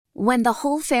When the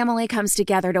whole family comes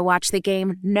together to watch the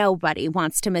game, nobody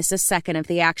wants to miss a second of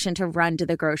the action to run to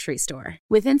the grocery store.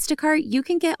 With Instacart, you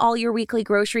can get all your weekly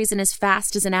groceries in as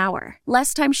fast as an hour.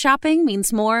 Less time shopping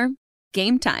means more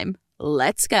game time.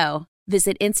 Let's go.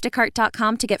 Visit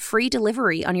instacart.com to get free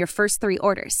delivery on your first 3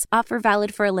 orders. Offer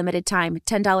valid for a limited time.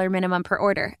 $10 minimum per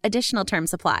order. Additional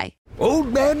terms apply.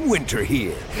 Old Man Winter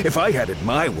here. If I had it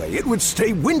my way, it would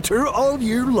stay winter all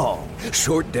year long.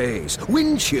 Short days,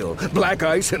 wind chill, black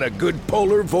ice, and a good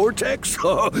polar vortex.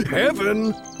 Oh,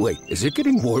 heaven. Wait, is it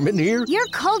getting warm in here? Your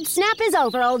cold snap is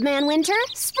over, Old Man Winter.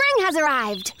 Spring has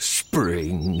arrived.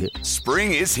 Spring.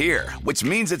 Spring is here, which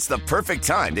means it's the perfect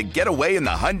time to get away in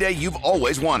the Hyundai you've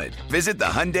always wanted. Visit the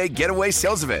Hyundai Getaway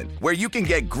Sales Event, where you can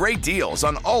get great deals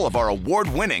on all of our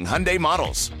award-winning Hyundai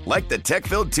models, like the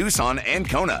tech-filled Tucson and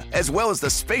Kona, as well as the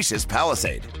spacious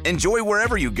Palisade. Enjoy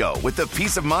wherever you go with the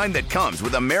peace of mind that comes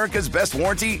with America's best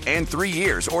warranty and 3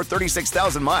 years or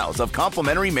 36,000 miles of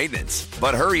complimentary maintenance.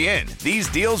 But hurry in, these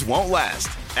deals won't last.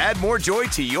 Add more joy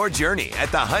to your journey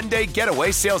at the Hyundai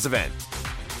Getaway Sales Event.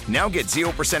 Now get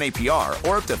 0% APR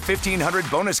or up to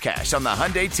 $1,500 bonus cash on the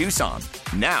Hyundai Tucson.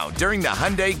 Now, during the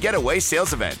Hyundai Getaway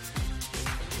Sales Event.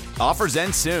 Offers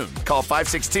end soon. Call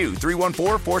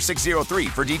 562-314-4603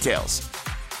 for details.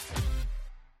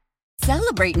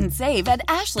 Celebrate and save at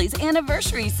Ashley's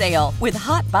Anniversary Sale. With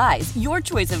Hot Buys, your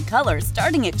choice of colors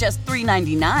starting at just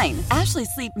 $3.99. Ashley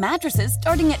Sleep mattresses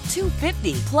starting at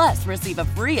 $2.50. Plus, receive a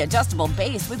free adjustable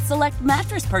base with select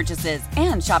mattress purchases.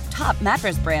 And shop top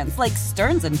mattress brands like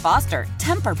Stearns & Foster,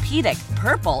 Tempur-Pedic,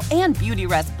 Purple, and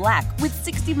Beautyrest Black with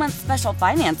 60-month special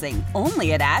financing.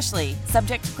 Only at Ashley.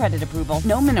 Subject to credit approval.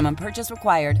 No minimum purchase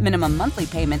required. Minimum monthly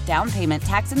payment, down payment,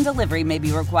 tax, and delivery may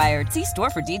be required. See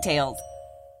store for details.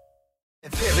 We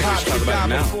don't have to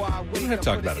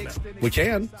talk about it now. We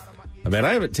can. I mean,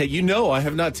 I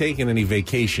have not taken any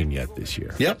vacation yet this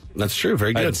year. Yep, that's true.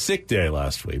 Very good. I had sick day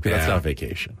last week, but that's not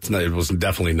vacation. It was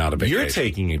definitely not a vacation. You're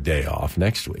taking a day off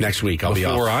next week. Next week, I'll be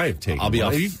off. I'll be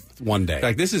off one day. In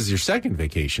fact, this is your second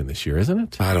vacation this year, isn't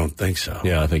it? I don't think so.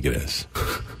 Yeah, I think it is.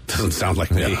 Doesn't sound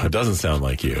like me. Yeah, it doesn't sound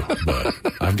like you, but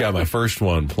I've got my first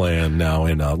one planned now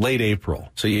in late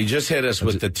April. So you just hit us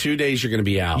with the 2 days you're going to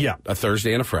be out. Yeah. A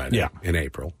Thursday and a Friday in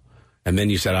April. And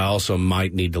then you said, I also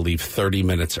might need to leave 30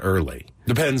 minutes early.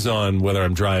 Depends on whether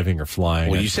I'm driving or flying.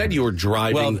 Well, you said you were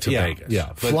driving to Vegas.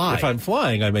 Yeah, but if I'm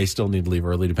flying, I may still need to leave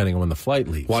early depending on when the flight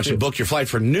leaves. Why don't you book your flight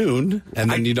for noon, and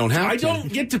then you don't have to? I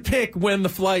don't get to pick when the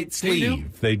flights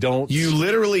leave. They don't. You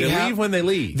literally leave when they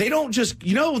leave. They don't just,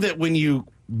 you know that when you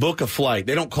book a flight,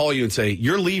 they don't call you and say,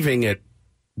 you're leaving at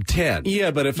 10.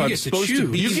 Yeah, but if I'm supposed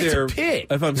to be there,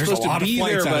 if I'm supposed to be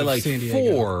there by like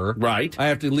 4, right? I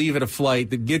have to leave at a flight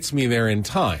that gets me there in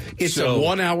time. It's a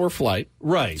 1 hour flight.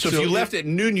 Right. So if you left at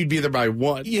noon, you'd be there by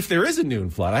 1. If there is a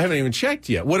noon flight, I haven't even checked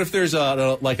yet. What if there's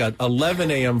a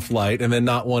 11 a.m. flight and then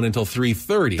not one until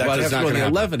 3:30? That's I'd have to go on the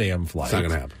 11 a.m. flight. It's not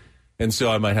going to happen. And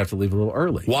so I might have to leave a little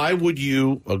early. Why would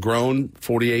you, a grown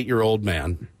 48-year-old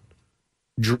man,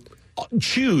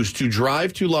 choose to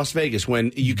drive to Las Vegas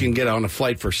when you can get on a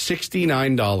flight for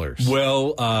 $69?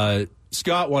 Well,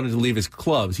 Scott wanted to leave his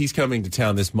clubs. He's coming to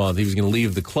town this month. He was going to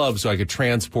leave the clubs so I could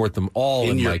transport them all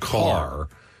in my car,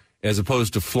 as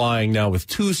opposed to flying now with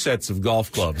 2 sets of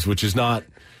golf clubs, which is not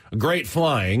great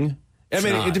flying.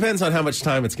 It depends on how much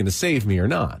time it's going to save me or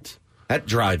not. That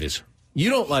drive is... You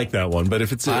don't like that one, but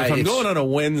if I'm going on a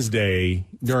Wednesday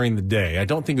during the day, I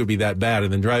don't think it would be that bad.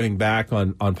 And then driving back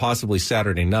on possibly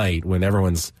Saturday night when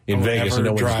everyone's in Vegas and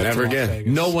no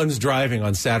one's driving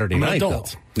on Saturday night. Though.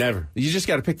 Never. You just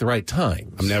got to pick the right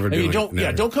time. I'm never doing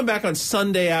it. Don't come back on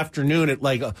Sunday afternoon at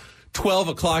like 12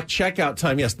 o'clock checkout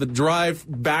time. Yes, the drive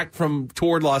back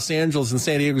toward Los Angeles and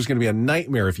San Diego is going to be a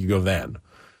nightmare if you go then.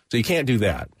 So you can't do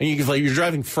that. And you're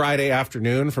driving Friday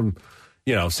afternoon from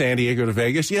San Diego to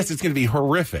Vegas. Yes, it's going to be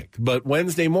horrific, but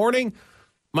Wednesday morning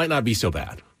might not be so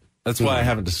bad. That's why I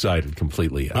haven't decided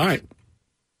completely yet. All right.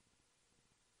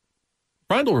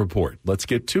 Reindl Report. Let's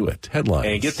get to it. Headlines.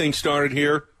 And get things started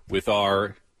here with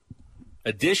our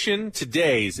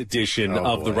today's edition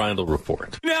of the Reindl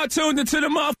Report. Now tuned into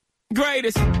the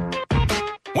greatest.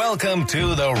 Welcome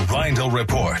to the Reindl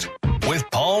Report with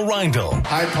Paul Reindl.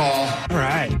 Hi, Paul. All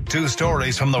right. 2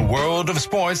 stories from the world of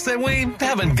sports that we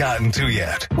haven't gotten to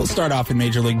yet. We'll start off in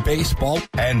Major League Baseball.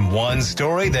 And 1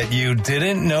 story that you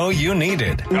didn't know you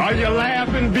needed. Are you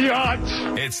laughing,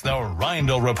 biatch? It's the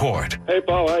Reindl Report. Hey,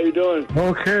 Paul, how you doing?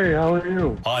 Okay, how are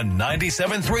you? On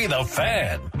 97.3 The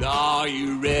Fan. Are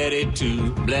you ready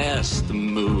to bless the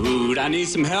mood? I need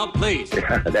some help, please.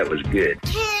 That was good.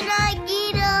 Can I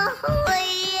get a oh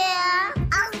yeah?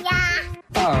 Oh yeah.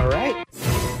 All right.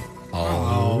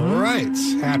 right.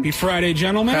 Happy Friday,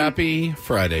 gentlemen. Happy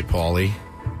Friday, Paulie.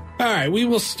 All right, we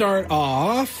will start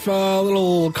off a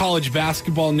little college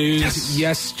basketball news.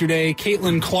 Yesterday,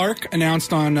 Caitlin Clark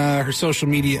announced on her social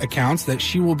media accounts that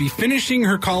she will be finishing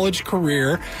her college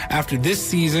career after this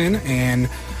season and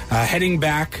heading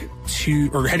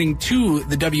to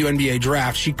the WNBA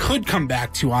draft. She could come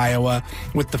back to Iowa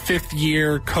with the 5th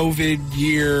year COVID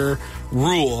year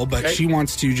rule, but she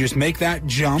wants to just make that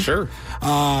jump. Sure.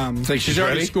 She's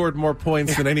already scored more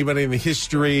points than anybody in the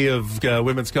history of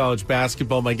women's college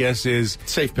basketball. My guess is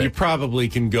safe pick. You probably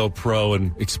can go pro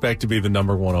and expect to be the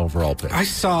number 1 overall pick. I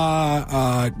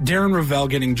saw Darren Ravel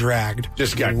getting dragged.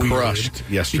 Just got crushed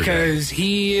yesterday. Because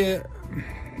he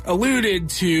alluded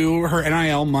to her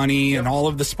NIL money and all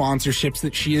of the sponsorships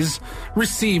that she has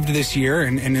received this year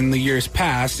and in the years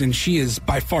past, and she is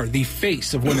by far the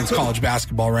face of women's college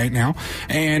basketball right now.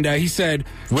 And he said,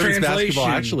 women's basketball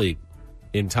actually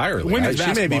entirely.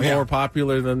 She may be more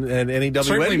popular than any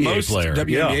WNBA player.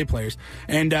 WNBA players.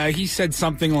 And he said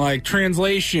something like,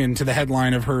 translation to the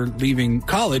headline of her leaving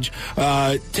college,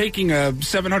 taking a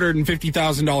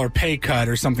 $750,000 pay cut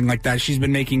or something like that. She's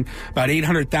been making about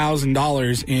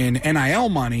 $800,000 in NIL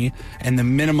money, and the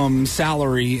minimum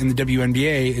salary in the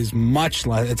WNBA is much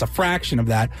less. It's a fraction of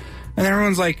that. And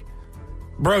everyone's like,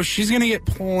 bro, she's going to get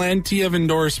plenty of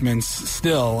endorsements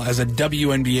still as a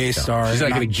WNBA star. She's not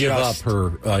going to give up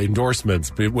her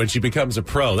endorsements when she becomes a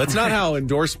pro. That's not how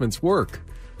endorsements work.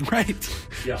 Right.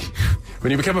 Yeah. When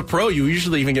you become a pro, you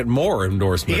usually even get more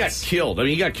endorsements. He got killed. I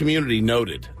mean, he got community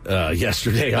noted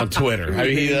yesterday on Twitter. I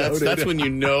mean, that's when you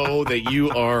know that you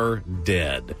are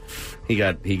dead. He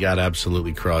got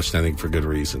absolutely crushed, I think, for good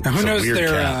reason. Now,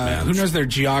 who knows their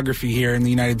geography here in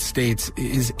the United States?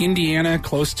 Is Indiana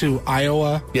close to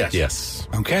Iowa? Yes.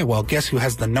 Okay, well, guess who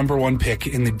has the number 1 pick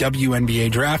in the WNBA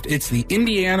draft? It's the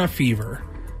Indiana Fever.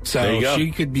 So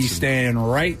she could be staying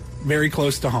right very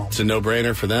close to home. It's a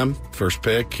no-brainer for them. First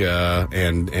pick,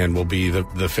 and will be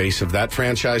the face of that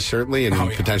franchise, certainly, and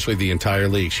potentially the entire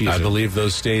league. I believe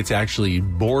those states actually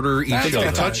border each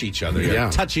other. Touch each other, yeah.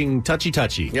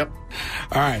 Touchy. Yep.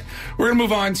 All right. We're going to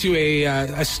move on to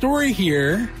a story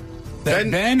here that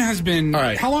Ben has been... All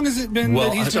right. How long has it been?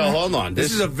 Well, hold on.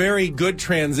 This is a very good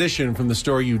transition from the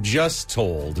story you just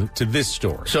told to this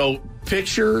story. So,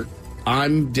 picture...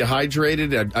 I'm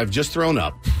dehydrated. I've just thrown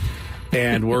up,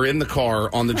 and we're in the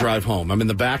car on the drive home. I'm in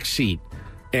the back seat,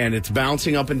 and it's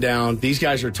bouncing up and down. These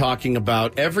guys are talking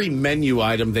about every menu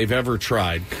item they've ever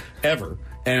tried, ever.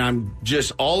 And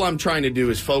all I'm trying to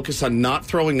do is focus on not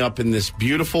throwing up in this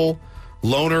beautiful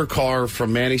loaner car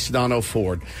from Manny Sedano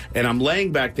Ford. And I'm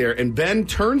laying back there, and Ben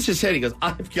turns his head. He goes,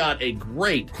 I've got a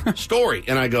great story.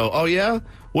 And I go, oh, yeah?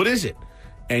 What is it?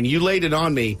 And you laid it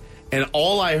on me, and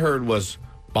all I heard was...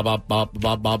 Bop, bop, bop,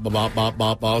 bop, bop, bop, bop,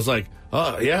 bop. I was like,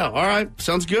 oh, yeah, all right,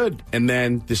 sounds good. And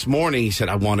then this morning he said,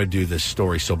 I want to do this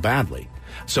story so badly.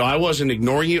 So I wasn't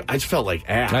ignoring you. I just felt like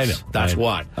ass. I know. That's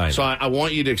why. So I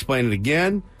want you to explain it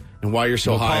again and why you're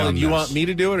so high on this. You want me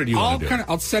to do it or do you want to do it?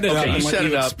 I'll set it up and let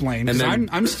you explain. And then,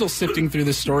 I'm still sifting through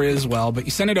this story as well, but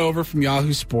you sent it over from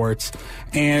Yahoo Sports,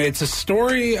 and it's a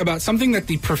story about something that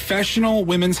the Professional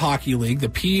Women's Hockey League, the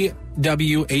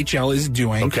PWHL, is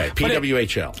doing. Okay,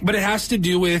 PWHL. But it has to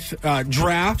do with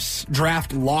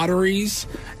draft lotteries,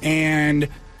 and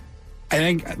I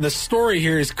think the story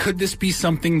here is, could this be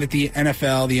something that the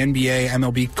NFL, the NBA,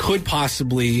 MLB could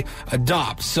possibly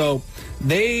adopt? So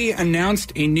they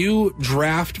announced a new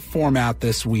draft format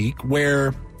this week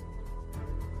where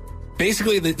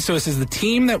basically, so it says the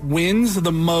team that wins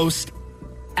the most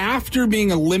after being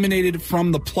eliminated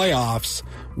from the playoffs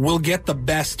will get the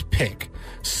best pick.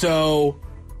 So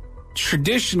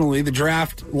traditionally, the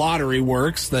draft lottery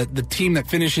works that the team that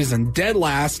finishes in dead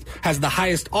last has the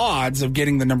highest odds of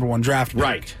getting the number 1 draft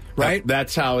pick. Right.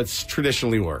 That's how it's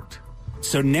traditionally worked.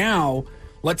 So now,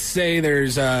 let's say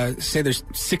there's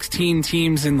 16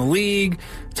 teams in the league,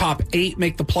 top 8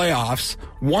 make the playoffs.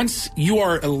 Once you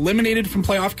are eliminated from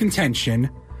playoff contention,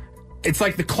 it's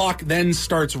like the clock then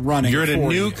starts running. You're in a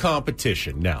new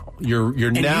competition now.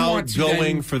 You're now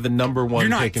going for the number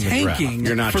 1 pick in the draft.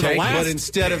 You're not tanking. But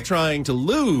instead of trying to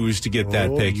lose to get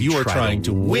that pick, you are trying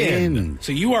to win.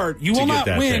 So you will not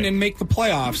win and make the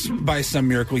playoffs by some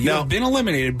miracle. You have been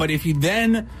eliminated, but if you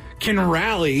then can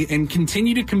rally and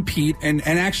continue to compete and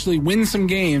actually win some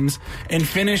games and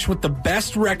finish with the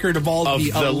best record of all the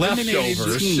eliminated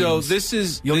teams.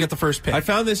 So you'll get the first pick. I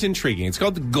found this intriguing. It's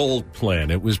called the Gold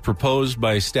Plan. It was proposed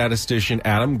by statistician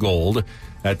Adam Gold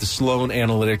at the Sloan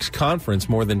Analytics Conference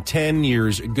more than 10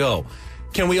 years ago.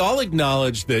 Can we all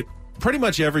acknowledge that pretty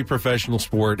much every professional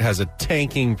sport has a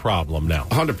tanking problem now?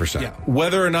 100%. Yeah.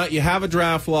 Whether or not you have a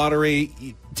draft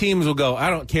lottery, teams will go, I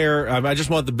don't care. I just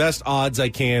want the best odds I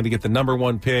can to get the number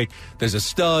one pick. There's a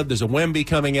stud. There's a Wemby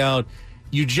coming out.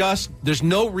 There's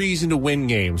no reason to win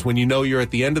games when you know you're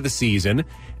at the end of the season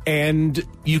and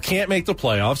you can't make the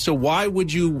playoffs. So why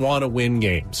would you want to win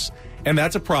games? And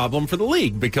that's a problem for the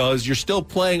league because you're still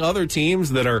playing other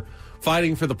teams that are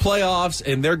fighting for the playoffs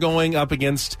and they're going up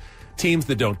against teams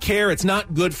that don't care. It's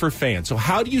not good for fans. So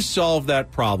how do you solve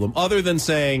that problem other than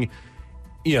saying,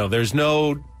 there's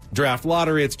no draft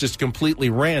lottery, it's just completely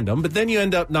random, but then you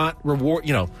end up not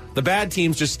the bad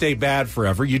teams just stay bad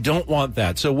forever. You don't want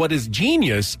that. So what is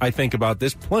genius, I think, about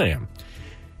this plan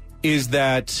is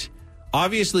that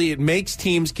obviously it makes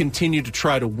teams continue to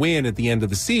try to win at the end of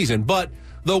the season, but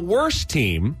the worst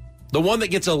team, the one that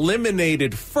gets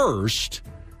eliminated first,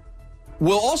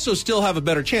 will also still have a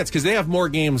better chance because they have more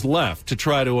games left to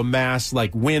try to amass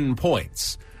win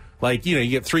points. You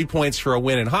get 3 points for a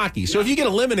win in hockey. So if you get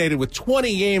eliminated with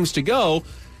 20 games to go,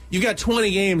 you've got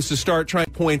 20 games to start trying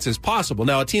points as possible.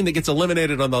 Now, a team that gets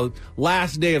eliminated on the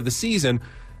last day of the season,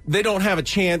 they don't have a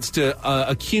chance to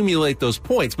accumulate those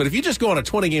points. But if you just go on a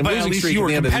 20-game losing streak at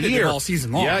the end of the year, all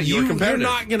season long. Yeah, you're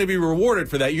not going to be rewarded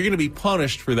for that. You're going to be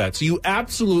punished for that. So you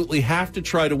absolutely have to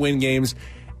try to win games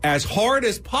as hard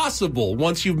as possible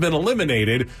once you've been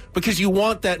eliminated because you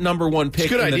want that number one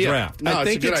pick in the draft. No,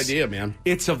 it's a good idea, man.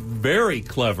 It's a very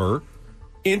clever,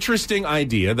 interesting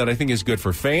idea that I think is good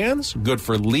for fans, good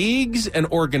for leagues and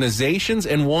organizations,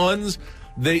 and ones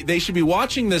they should be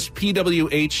watching this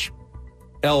PWHL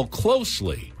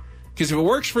closely because if it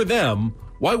works for them,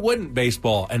 why wouldn't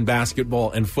baseball and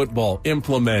basketball and football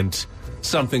implement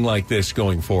something like this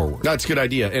going forward? That's a good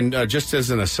idea. And just as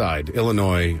an aside,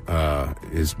 Illinois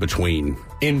is between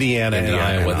Indiana and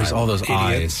Iowa. There's all those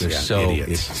idiots. They're so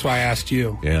idiots. That's why I asked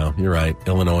you. Yeah, you're right.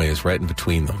 Illinois is right in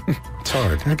between them. It's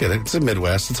hard. I get it. It's the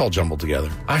Midwest. It's all jumbled together.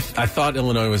 I thought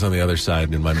Illinois was on the other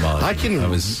side in my mind.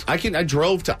 I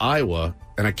drove to Iowa,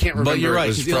 and I can't remember. But you're right. It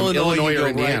was from Illinois or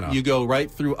Indiana. You go right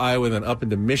through Iowa, then up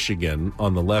into Michigan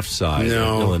on the left side of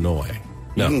Illinois.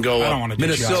 No. You can go up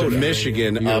Minnesota,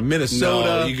 Michigan, Minnesota.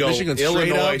 No, you go Michigan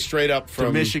Illinois straight up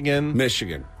from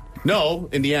Michigan. No,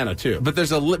 Indiana too. But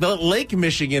there's Lake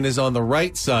Michigan is on the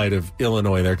right side of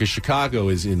Illinois there because Chicago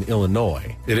is in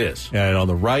Illinois. It is, and on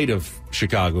the right of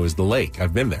Chicago is the lake.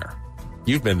 I've been there.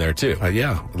 You've been there too.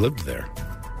 Yeah, I lived there.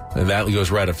 And that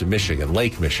goes right up to Michigan,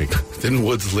 Lake Michigan. Didn't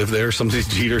Woods live there? Somebody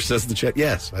Jeter says in the chat.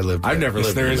 Yes, I lived there. I've never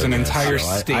lived there. There is an entire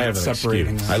state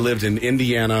separating. I lived in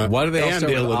Indiana Why do they and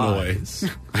Illinois.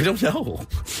 I don't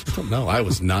know. I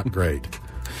was not great.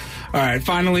 All right,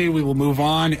 finally, we will move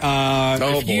on.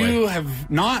 If you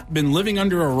have not been living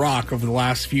under a rock over the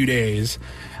last few days,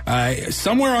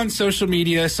 somewhere on social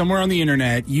media, somewhere on the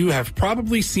internet, you have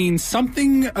probably seen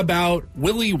something about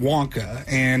Willy Wonka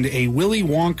and a Willy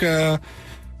Wonka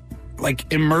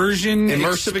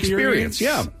immersive experience.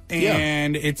 Yeah.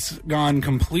 And it's gone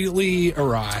completely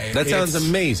awry. That sounds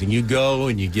amazing. You go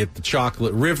and you get the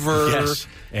chocolate river. Yes.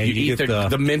 And you get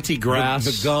the minty grass.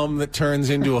 The gum that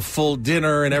turns into a full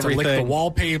dinner and everything. Lick the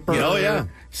wallpaper. Oh, yeah.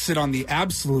 Sit on the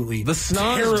absolutely The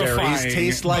snozberries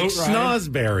taste like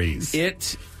snozberries.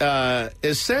 It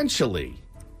essentially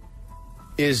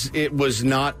it was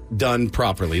not done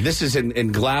properly. This is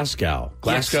in Glasgow.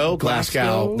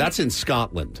 Glasgow. That's in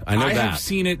Scotland. I know that. I have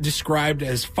seen it described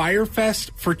as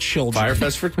Firefest for children.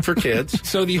 Firefest for kids.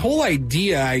 So the whole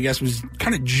idea, I guess, was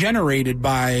kind of generated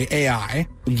by AI.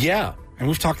 Yeah. And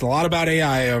we've talked a lot about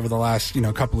AI over the last,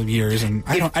 couple of years, and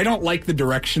I don't like the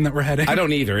direction that we're heading. I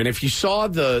don't either. And if you saw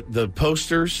the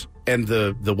posters and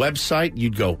the website,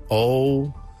 you'd go,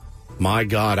 "Oh my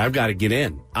God, I've got to get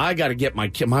in. I got to get my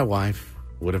kid." My wife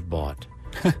would have bought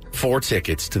 4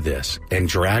 tickets to this and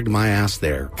dragged my ass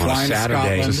there on a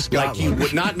Saturday. Like you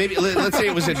would not. Maybe let's say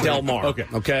it was at Del Mar.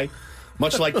 Okay.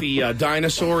 Much like the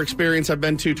dinosaur experience I've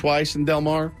been to twice in Del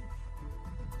Mar.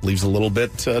 Leaves a little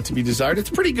bit to be desired. It's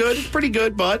pretty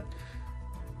good, but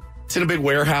it's in a big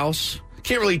warehouse.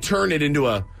 Can't really turn it into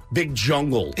a big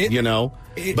jungle, But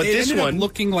this ended one up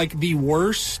looking like the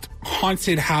worst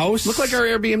haunted house. Looked like our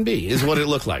Airbnb is what it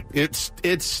looked like. It's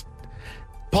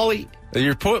Paulie.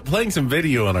 You're playing some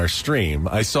video on our stream.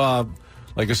 I saw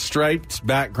a striped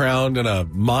background and a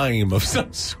mime of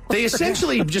some sort. They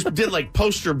essentially just did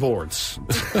poster boards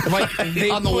they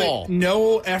on the wall.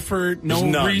 No effort,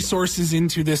 no resources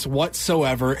into this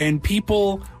whatsoever, and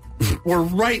people were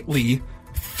rightly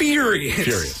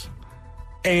furious.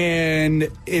 And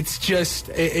it's just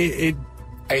it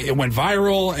went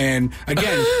viral, and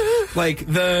again,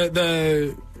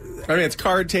 I mean, it's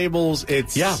card tables.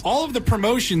 It's all of the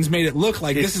promotions made it look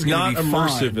like this is going to be not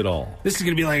immersive fun. at all. This is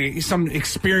going to be like some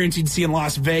experience you'd see in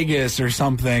Las Vegas or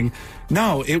something.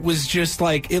 No, it was just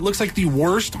like, it looks like the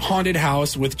worst haunted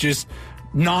house with just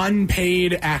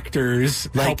non-paid actors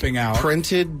helping out.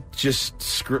 Printed,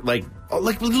 just like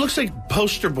it looks like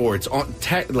poster boards on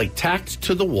tacked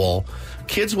to the wall.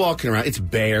 Kids walking around. It's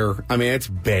bare. I mean, it's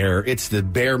bare. It's the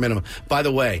bare minimum. By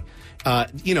the way,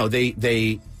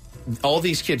 they all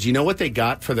these kids, you know what they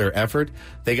got for their effort?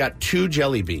 They got 2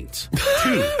 jelly beans.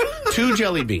 Two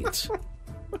jelly beans.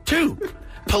 2.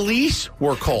 Police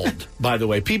were called, by the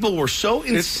way. People were so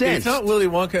incensed. It's not Willy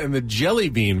Wonka and the Jelly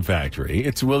Bean Factory.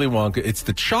 It's Willy Wonka. It's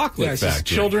the Chocolate Factory.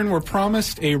 Children were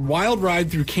promised a wild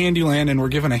ride through Candyland and were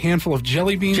given a handful of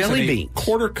jelly beans and a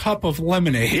quarter cup of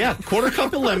lemonade. Yeah, quarter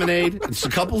cup of lemonade, it's a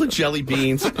couple of jelly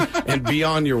beans, and be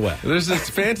on your way. There's this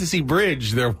fantasy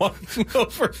bridge they're walking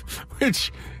over,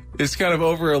 which is kind of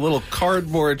over a little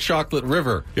cardboard chocolate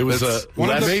river. It was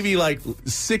maybe like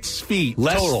 6 feet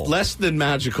total. Less than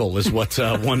magical is what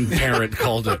one parent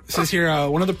called it. It says here,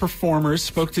 one of the performers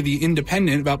spoke to The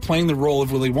Independent about playing the role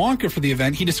of Willy Wonka for the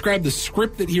event. He described the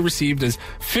script that he received as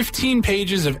 15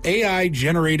 pages of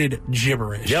AI-generated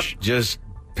gibberish. Yep, just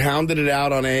pounded it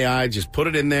out on AI, just put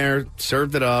it in there,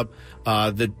 served it up.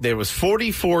 There was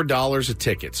 $44 a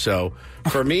ticket. So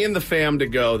for me and the fam to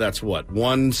go, that's what,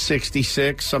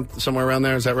 $166, somewhere around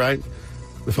there. Is that right?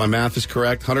 If my math is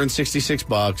correct,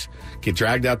 $166. Get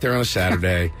dragged out there on a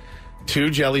Saturday. 2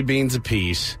 jelly beans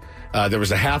apiece. There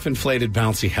was a half-inflated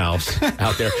bouncy house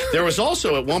out there. There was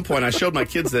also, at one point, I showed my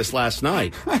kids this last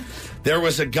night, there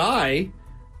was a guy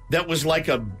that was like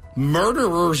a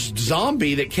murderer's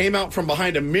zombie that came out from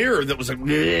behind a mirror that was like,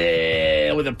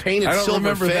 with a painted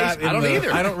silver face. I don't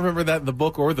either. I don't remember that in the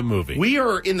book or the movie. We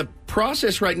are in the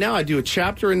process right now. I do a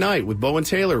chapter a night with Bo and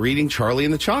Taylor reading Charlie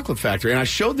and the Chocolate Factory, and I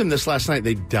showed them this last night.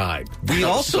 They died. We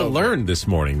also learned this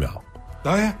morning, though.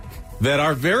 Oh, yeah? That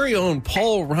our very own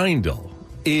Paul Reindl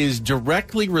is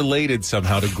directly related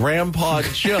somehow to Grandpa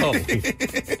Joe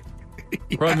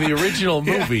from the original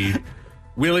movie.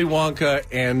 Willy Wonka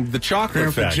and the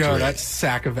Chocolate Factory. Joe, that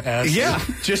sack of S. Yeah,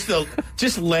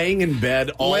 just laying in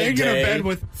bed all day. Laying in a bed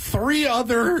with 3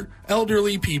 other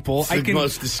elderly people. It's the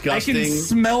most disgusting. I can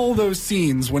smell those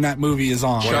scenes when that movie is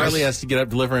on. Charlie has to get up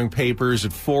delivering papers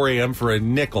at 4 a.m. for a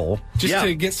nickel. Just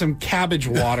to get some cabbage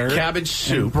water. Cabbage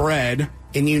soup. And bread.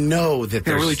 And you know that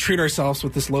they really treat ourselves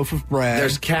with this loaf of bread.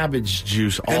 There's cabbage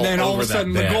juice all over that bed. And then all of a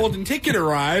sudden the golden ticket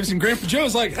arrives and Grandpa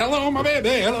Joe's like, hello, my baby.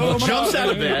 Hello, my jumps out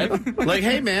of bed. Like,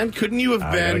 hey, man, couldn't you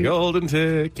have been... a golden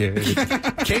ticket.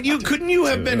 Couldn't you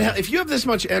have been... If you have this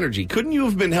much energy, couldn't you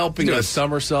have been helping us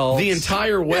somersaults the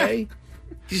entire way? Yeah.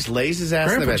 He just lays his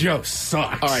ass in the bed. Grandpa Joe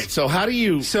sucks. All right, so how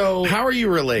are you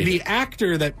related? The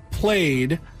actor that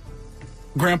played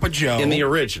Grandpa Joe... In the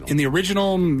original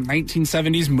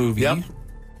 1970s movie... Yep.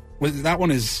 That one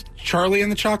is Charlie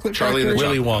and the Chocolate Factory?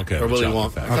 Willy Wonka. Or Willy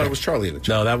Wonka. I thought it was Charlie and the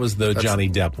Chocolate. No, that was the Johnny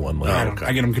Depp one.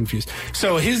 I get them confused.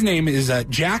 So his name is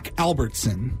Jack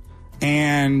Albertson,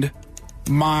 and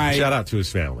shout out to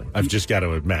his family. I've just got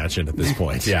to imagine at this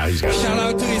point. Yeah, he's got shout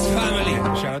out to his family.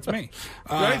 Shout out to me.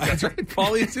 Right, that's right.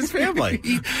 Paulie, it's his family.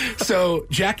 So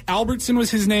Jack Albertson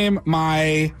was his name.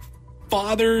 My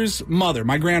father's mother,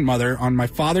 my grandmother on my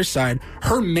father's side,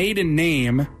 her maiden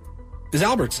name is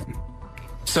Albertson.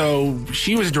 So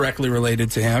she was directly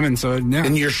related to him, and so yeah.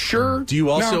 And you're sure? Do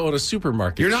you also own a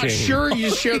supermarket? You're not chain? sure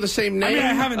you share the same name? I mean,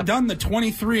 I haven't done the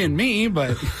 23andMe,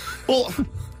 but well,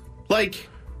 like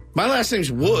my last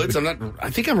name's Woods. I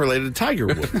think I'm related to Tiger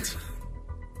Woods.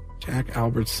 Jack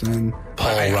Albertson.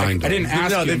 Paul Reindl. I didn't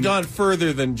ask him. No, they've gone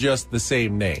further than just the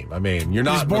same name. I mean, you're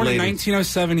not He was born related. in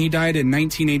 1907. He died in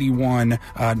 1981,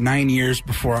 9 years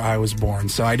before I was born.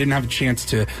 So I didn't have a chance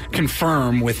to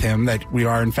confirm with him that we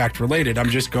are, in fact, related. I'm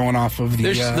just going off of the...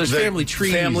 There's family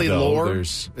trees, family lore.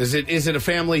 There's... Is it a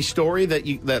family story that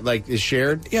is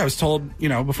shared? Yeah, I was told,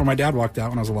 before my dad walked out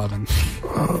when I was 11.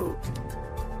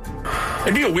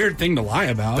 It'd be a weird thing to lie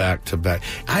about. Back to back.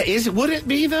 Would it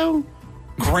be, though?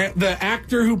 The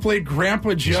actor who played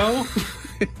Grandpa Joe?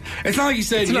 It's not like you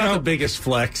said, it's not the biggest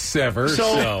flex ever.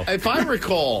 So if I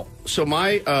recall,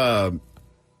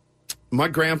 my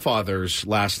grandfather's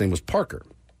last name was Parker.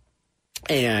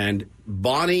 And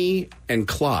Bonnie and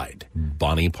Clyde.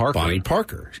 Bonnie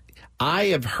Parker. I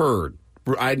have heard,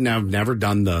 I've never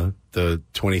done the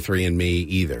 23andMe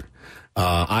either.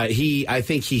 I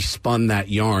think he spun that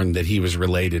yarn that he was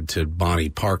related to Bonnie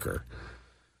Parker.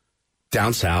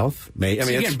 Down south,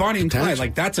 again, Bonnie and Clyde,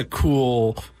 like that's a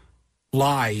cool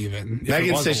lie. Even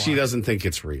Megan says she doesn't think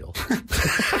it's real.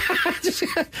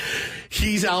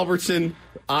 He's Albertson.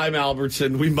 I'm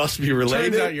Albertson. We must be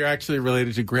related. Turns out you're actually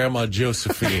related to Grandma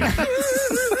Josephine.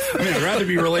 I mean, I'd rather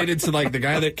be related to like the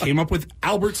guy that came up with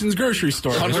Albertson's grocery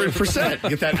store. 100%.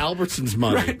 Get that Albertson's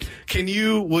money. Right.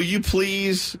 Will you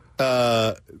please,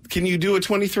 can you do a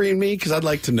 23andMe? Because I'd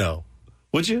like to know.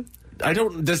 Would you?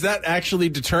 Does that actually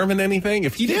determine anything?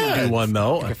 If he didn't do one,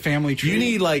 though, like a family tree. You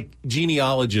need like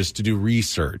genealogists to do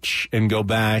research and go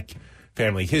back,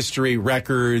 family history,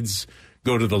 records,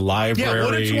 go to the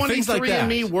library, things like that.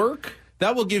 23andMe work?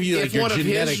 That will give you like your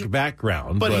genetic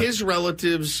background. But his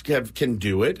relatives can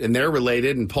do it, and they're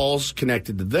related, and Paul's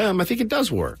connected to them. I think it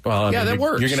does work. Well, that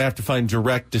works. You're going to have to find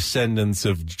direct descendants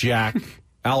of Jack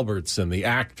Albertson, the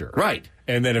actor. Right.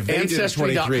 And then if they did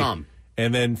 23,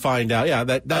 and then find out,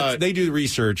 they do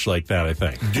research like that, I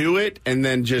think. Do it, and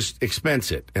then just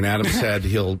expense it. And Adam said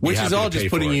he'll be Which is all just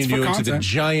putting you into the content.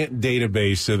 giant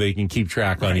database so they can keep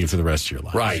track on you for the rest of your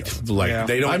life. Right. So.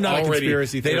 They don't I'm not a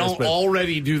conspiracy theorist, They don't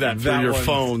already do that for your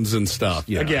phones and stuff.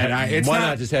 Yeah. Again, why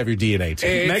not just have your DNA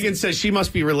taken? Megan says she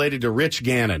must be related to Rich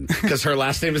Gannon because her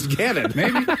last name is Gannon.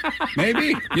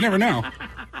 Maybe. You never know.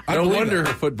 No wonder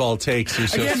her football takes are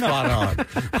so spot on.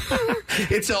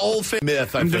 It's an old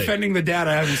myth, I'm defending the dad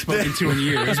I haven't spoken to in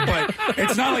years, but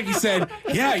it's not like he said,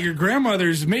 yeah, your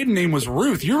grandmother's maiden name was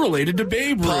Ruth. You're related to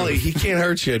Babe Ruth. Paulie, he can't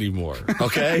hurt you anymore,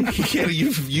 okay? He can't.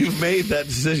 You've made that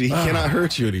decision. He cannot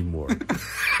hurt you anymore.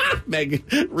 Megan,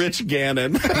 Rich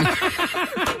Gannon.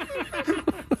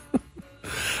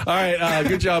 All right,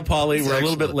 good job, Paulie. We're a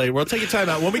little bit late. We'll take a time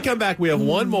out. When we come back, we have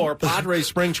one more Padres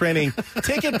spring training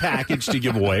ticket package to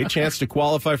give away. Chance to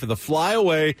qualify for the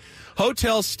flyaway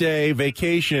hotel stay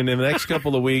vacation in the next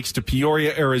couple of weeks to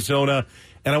Peoria, Arizona.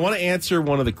 And I want to answer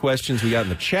one of the questions we got in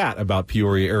the chat about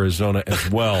Peoria, Arizona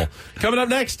as well. Coming up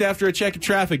next after a check of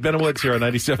traffic, Ben Woods here on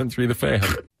 97.3 The Fan.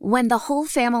 When the whole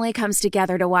family comes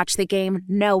together to watch the game,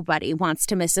 nobody wants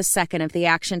to miss a second of the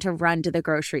action to run to the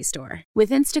grocery store. With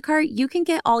Instacart, you can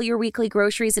get all your weekly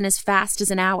groceries in as fast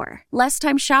as an hour. Less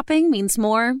time shopping means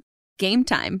more game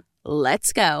time.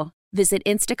 Let's go. Visit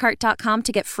instacart.com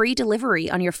to get free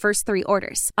delivery on your first 3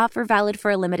 orders. Offer valid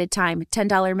for a limited time.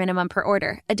 $10 minimum per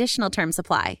order. Additional terms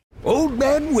apply. Old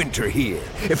Man Winter here.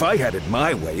 If I had it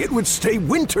my way, it would stay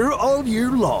winter all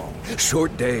year long.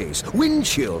 Short days, wind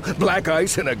chill, black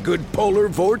ice, and a good polar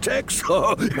vortex.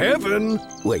 Oh, heaven.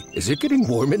 Wait, is it getting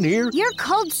warm in here? Your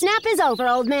cold snap is over,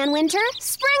 Old Man Winter.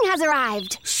 Spring has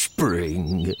arrived.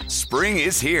 Spring. Spring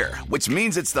is here, which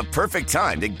means it's the perfect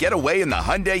time to get away in the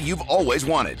Hyundai you've always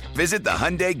wanted. Visit the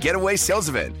Hyundai Getaway Sales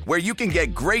Event, where you can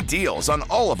get great deals on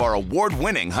all of our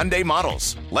award-winning Hyundai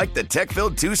models, like the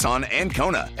tech-filled Tucson and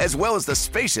Kona, as well as the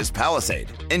spacious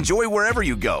Palisade. Enjoy wherever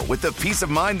you go with the peace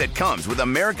of mind that comes with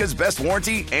America's best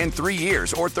warranty and 3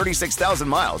 years or 36,000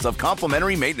 miles of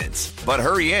complimentary maintenance. But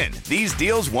hurry in, these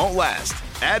deals won't last.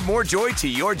 Add more joy to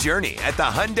your journey at the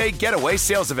Hyundai Getaway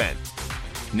Sales Event.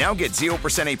 Now get 0%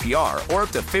 APR or up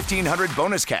to $1,500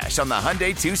 bonus cash on the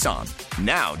Hyundai Tucson.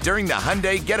 Now, during the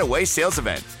Hyundai Getaway Sales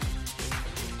Event.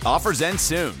 Offers end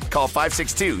soon. Call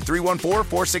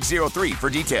 562-314-4603 for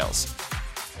details.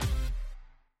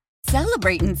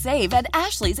 Celebrate and save at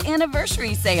Ashley's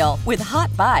Anniversary Sale. With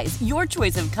Hot Buys, your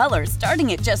choice of colors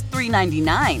starting at just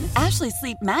 $3.99. Ashley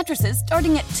Sleep mattresses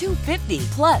starting at $2.50.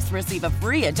 Plus, receive a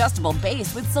free adjustable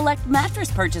base with select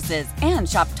mattress purchases. And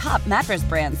shop top mattress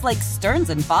brands like Stearns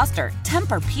 & Foster,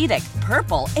 Tempur-Pedic,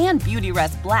 Purple, and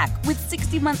Beautyrest Black with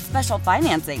 60-month special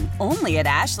financing. Only at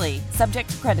Ashley. Subject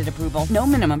to credit approval. No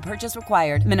minimum purchase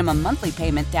required. Minimum monthly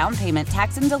payment, down payment,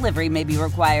 tax, and delivery may be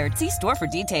required. See store for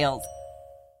details.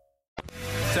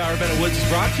 Sour Bennett Woods is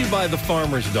brought to you by the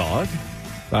Farmer's Dog.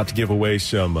 About to give away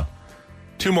 2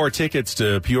 more tickets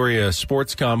to Peoria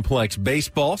Sports Complex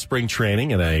baseball spring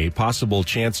training and a possible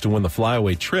chance to win the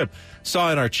flyaway trip.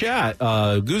 Saw in our chat,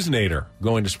 Goosenator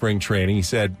going to spring training. He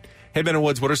said, hey, Bennett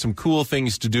Woods, what are some cool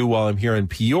things to do while I'm here in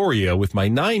Peoria with my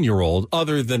 9-year-old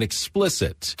other than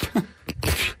explicit?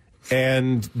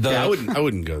 And I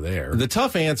wouldn't go there. The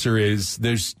tough answer is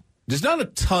there's not a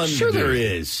ton Sure to do. there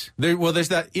is. There's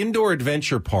that indoor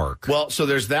adventure park. Well, so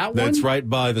there's that one. That's right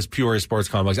by this Peoria Sports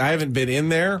Complex. I haven't been in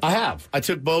there. I have. I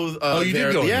took both. You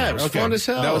there. did go in Yeah, there. it was Okay. fun as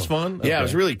hell. That was fun? Yeah, Okay. it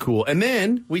was really cool. And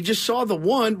then we just saw the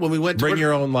one when we went to... Bring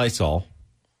your own Lysol.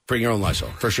 Bring your own Lysol,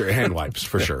 for sure. Hand wipes,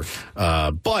 for sure.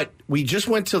 But we just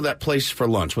went to that place for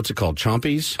lunch. What's it called?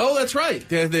 Chompy's? Oh, that's right.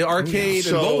 The arcade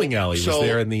and bowling alley was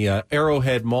there in the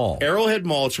Arrowhead Mall. Arrowhead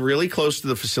Mall. It's really close to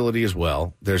the facility as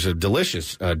well. There's a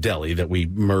delicious deli that we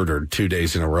murdered 2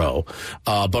 days in a row.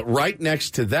 But right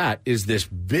next to that is this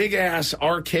big-ass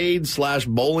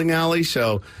arcade/bowling alley.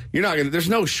 So you're not going to, there's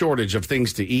no shortage of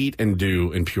things to eat and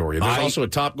do in Peoria. There's also a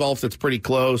Topgolf that's pretty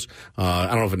close. I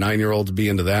don't know if a 9-year-old would be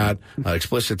into that.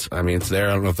 Explicit's, I mean, it's there.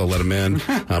 I don't know if they'll let them in.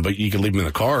 But you can leave them in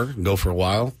the car and go for a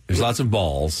while. There's lots of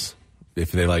balls,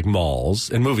 if they like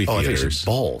malls, and movie theaters. I think it's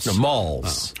balls. No,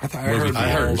 malls. Oh. I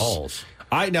heard balls.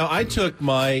 I took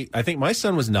I think my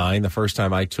son was 9 the first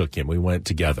time I took him. We went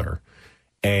together.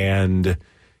 And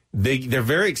they're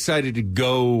very excited to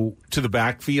go to the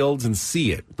backfields and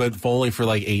see it, but only for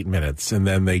like 8 minutes. And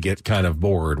then they get kind of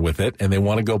bored with it, and they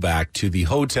want to go back to the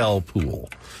hotel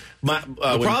pool.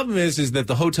 The problem is that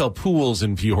the hotel pools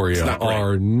in Peoria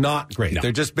are not great. No.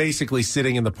 They're just basically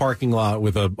sitting in the parking lot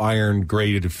with an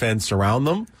iron-grated fence around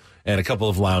them and a couple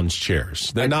of lounge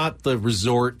chairs. They're not the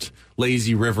resort,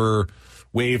 lazy river,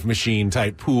 wave machine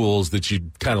type pools that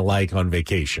you'd kind of like on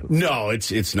vacation. No,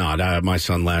 it's not. My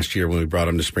son last year when we brought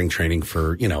him to spring training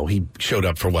for, he showed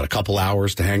up for a couple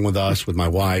hours to hang with us, with my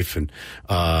wife. And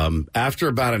after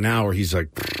about an hour, he's like,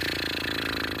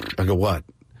 I go, what?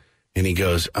 And he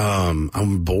goes,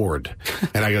 I'm bored.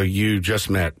 And I go, you just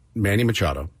met Manny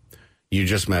Machado. You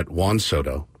just met Juan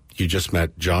Soto. You just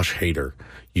met Josh Hader.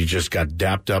 You just got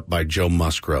dapped up by Joe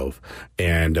Musgrove.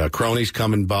 And Crony's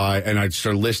coming by. And I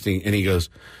start listing. And he goes,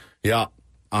 yeah,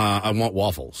 I want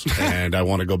waffles. And I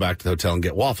want to go back to the hotel and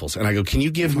get waffles. And I go, can you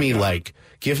give me I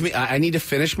need to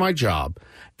finish my job.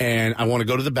 And I want to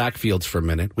go to the backfields for a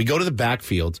minute. We go to the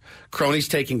backfields. Crony's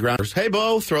taking grounders. Hey,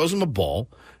 Bo, throws him a ball.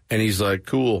 And he's like,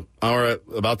 cool. All right,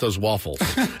 about those waffles.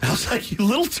 I was like, you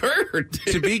little turd.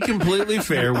 To be completely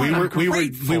fair, we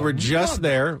were just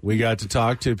there. We got to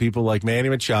talk to people like Manny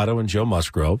Machado and Joe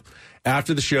Musgrove.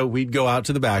 After the show, we'd go out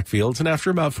to the backfields, and after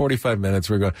about 45 minutes,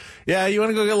 we're going, yeah, you want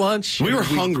to go get lunch? We were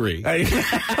hungry.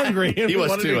 Hungry. He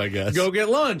was too, I guess. Go get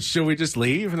lunch. So we just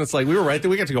leave, and it's like we were right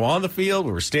there. We got to go on the field.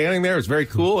 We were standing there. It was very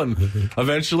cool. And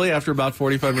eventually, after about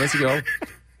 45 minutes ago,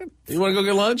 you want to go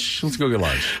get lunch? Let's go get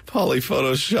lunch. Paulie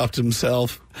photoshopped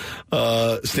himself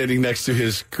standing next to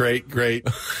his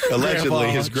allegedly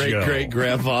his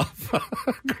great-great-grandpa.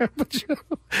 Grandpa Joe.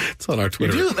 It's on our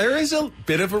Twitter. There is a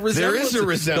bit of a resemblance. There is a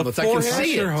resemblance. I can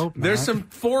see it. There's some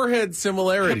forehead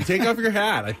similarity. Take off your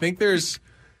hat. I think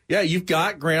you've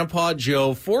got Grandpa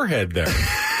Joe forehead there.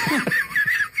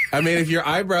 I mean, if your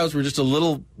eyebrows were just a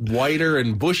little whiter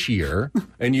and bushier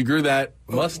and you grew that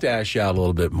mustache out a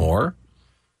little bit more,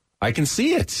 I can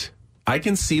see it. I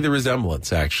can see the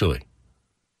resemblance, actually.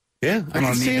 Yeah, I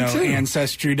can see it too.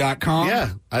 Ancestry.com.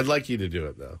 Yeah, I'd like you to do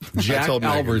it, though. Jack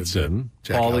Albertson,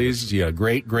 Paulie's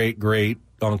great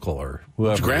uncle or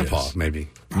whoever. Grandpa, maybe.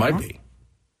 Might be.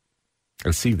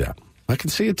 I see that. I can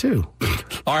see it too.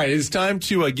 All right, it's time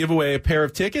to give away a pair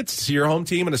of tickets to your home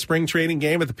team in a spring training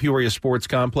game at the Peoria Sports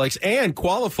Complex and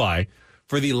qualify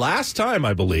for the last time,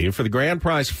 I believe, for the grand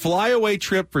prize flyaway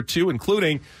trip for 2,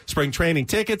 including spring training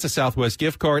tickets, a Southwest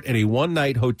gift card, and a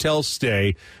one-night hotel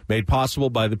stay made possible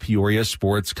by the Peoria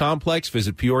Sports Complex.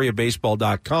 Visit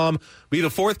PeoriaBaseball.com. Be the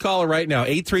fourth caller right now,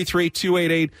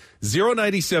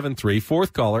 833-288-0973.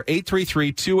 Fourth caller,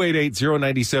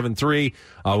 833-288-0973.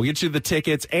 We'll get you the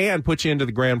tickets and put you into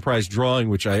the grand prize drawing,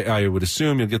 which I would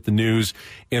assume you'll get the news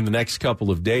in the next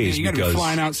couple of days. Yeah, you got to be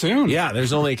flying out soon. Yeah,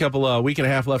 there's only a week and a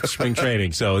half left of spring training.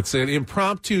 So it's an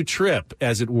impromptu trip,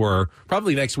 as it were.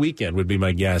 Probably next weekend would be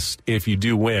my guess if you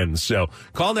do win. So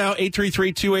call now,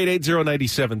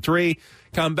 833-288-0973.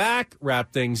 Come back,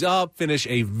 wrap things up, finish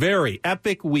a very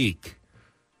epic week.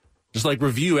 Just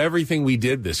review everything we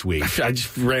did this week. I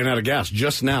just ran out of gas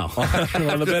just now.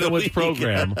 On the Benowitz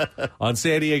program on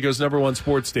San Diego's #1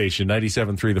 sports station,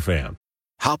 97.3 The Fan.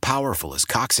 How powerful is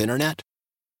Cox Internet?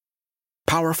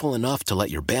 Powerful enough to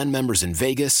let your band members in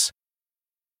Vegas,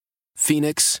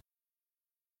 Phoenix,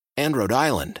 and Rhode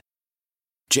Island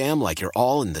jam like you're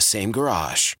all in the same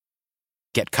garage.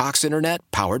 Get Cox Internet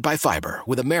powered by fiber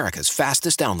with America's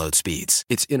fastest download speeds.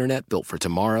 It's internet built for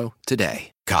tomorrow,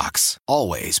 today. Cox,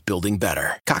 always building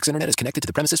better. Cox Internet is connected to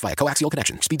the premises via coaxial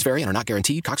connection. Speeds vary and are not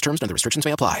guaranteed. Cox terms and other restrictions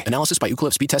may apply. Analysis by Ookla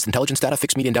of Speed Test Intelligence Data.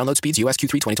 Fixed median download speeds. US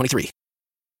Q3 2023.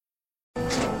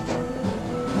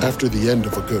 After the end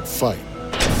of a good fight,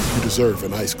 you deserve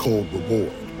an ice-cold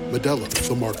reward. Modelo,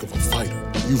 the mark of a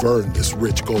fighter. You've earned this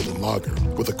rich golden lager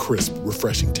with a crisp,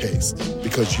 refreshing taste.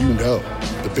 Because you know,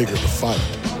 the bigger the fight,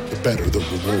 the better the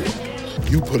reward.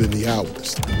 You put in the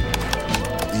hours,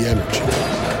 the energy,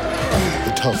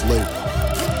 the tough labor.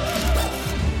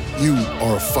 You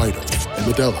are a fighter, and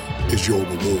Modelo is your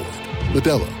reward.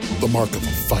 Modelo, the mark of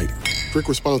a fighter. Drink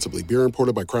responsibly. Beer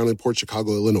imported by Crown Imports,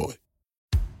 Chicago, Illinois.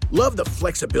 Love the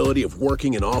flexibility of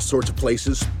working in all sorts of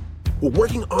places? Well,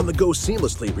 working on the go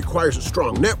seamlessly requires a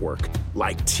strong network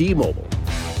like T-Mobile.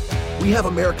 We have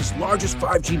America's largest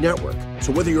 5G network,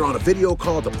 so whether you're on a video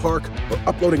call at the park or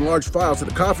uploading large files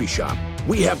at a coffee shop,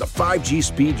 we have the 5G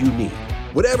speed you need.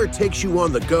 Whatever takes you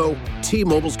on the go,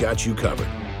 T-Mobile's got you covered.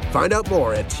 Find out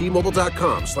more at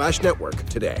T-Mobile.com/network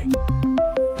today.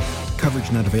 Coverage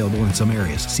not available in some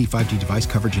areas. See 5G device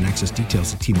coverage and access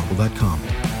details at T-Mobile.com.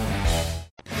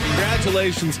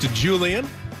 Congratulations to Julian.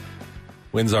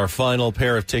 Wins our final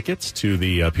pair of tickets to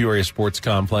the Peoria Sports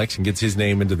Complex and gets his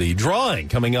name into the drawing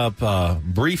coming up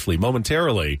briefly,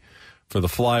 momentarily, for the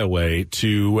flyaway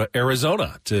to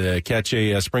Arizona to catch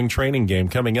a spring training game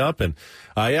coming up. And,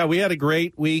 we had a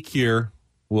great week here,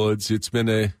 Woods.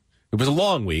 It was a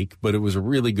long week, but it was a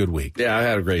really good week. Yeah, I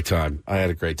had a great time. I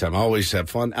always have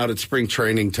fun out at spring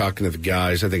training, talking to the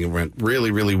guys. I think it went really,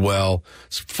 really well.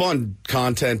 Some fun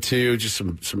content, too. Just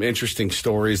some interesting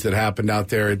stories that happened out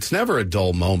there. It's never a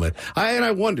dull moment.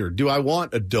 I wonder, do I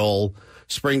want a dull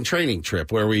spring training trip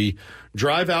where we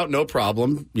drive out, no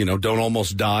problem, don't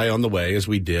almost die on the way as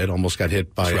we did. Almost got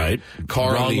hit by a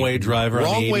car. Wrong way driver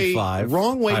on the 85.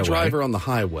 Wrong way highway. Driver on the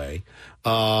highway.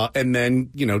 And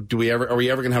then, are we ever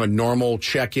going to have a normal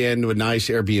check-in to a nice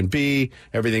Airbnb?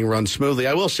 Everything runs smoothly.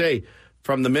 I will say,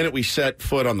 from the minute we set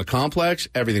foot on the complex,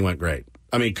 everything went great.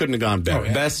 I mean, couldn't have gone better.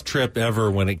 Best trip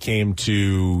ever when it came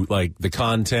to, the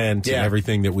content and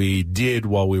everything that we did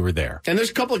while we were there. And there's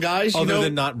a couple of guys, Other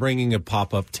than not bringing a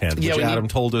pop-up tent, which Adam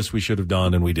told us we should have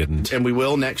done, and we didn't. And we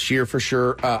will next year for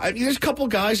sure. There's a couple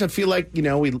of guys I feel like,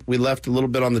 we left a little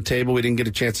bit on the table. We didn't get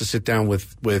a chance to sit down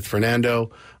with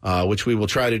Fernando, which we will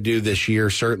try to do this year,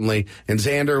 certainly. And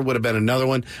Xander would have been another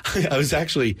one. I was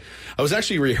actually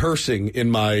rehearsing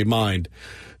in my mind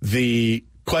the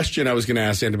question I was going to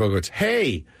ask Xander Bogaerts.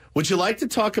 Hey, would you like to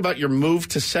talk about your move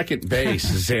to second base,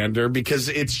 Xander? Because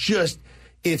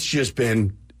he's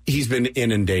been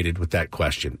inundated with that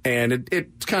question. And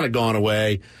it's kind of gone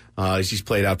away as he's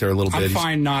played out there a little bit. I'm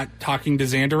fine not talking to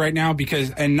Xander right now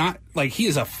he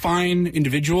is a fine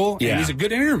individual and he's a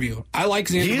good interview. I like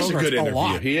Xander Bogaerts a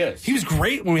lot. He is. He was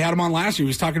great when we had him on last year. He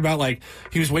was talking about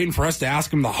he was waiting for us to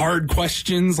ask him the hard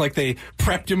questions like they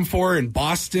prepped him for in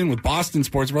Boston with Boston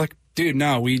sports. We're like, dude,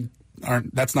 no, we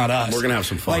aren't. That's not us. We're going to have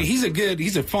some fun. He's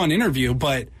a fun interview,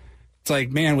 but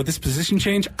it's man, with this position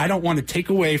change, I don't want to take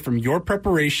away from your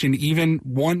preparation even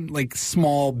one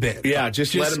small bit. Yeah,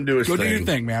 just let him do his thing. Go do your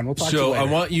thing, man. We'll talk to you So later. I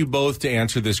want you both to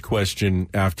answer this question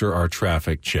after our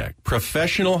traffic check.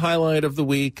 Professional highlight of the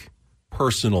week,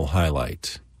 personal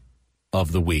highlight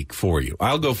of the week for you.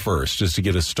 I'll go first just to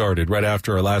get us started right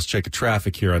after our last check of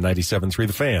traffic here on 97.3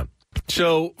 The Fan.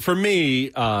 So for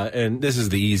me, and this is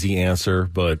the easy answer,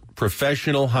 but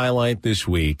professional highlight this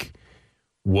week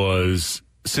was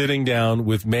sitting down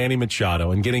with Manny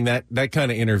Machado and getting that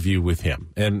kind of interview with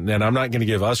him. And I'm not going to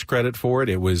give us credit for it.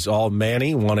 It was all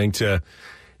Manny wanting to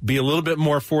be a little bit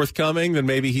more forthcoming than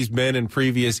maybe he's been in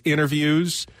previous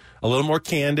interviews, a little more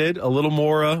candid, a little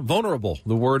more vulnerable,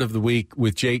 the word of the week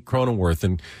with Jake Cronenworth,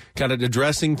 and kind of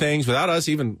addressing things without us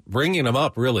even bringing them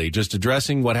up, really, just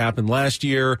addressing what happened last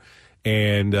year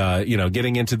and,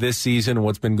 getting into this season and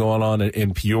what's been going on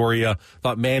in Peoria.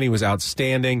 Thought Manny was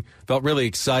outstanding. Felt really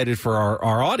excited for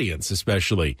our audience,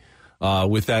 especially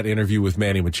with that interview with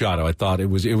Manny Machado. I thought it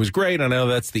was great. I know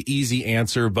that's the easy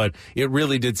answer, but it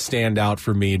really did stand out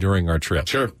for me during our trip.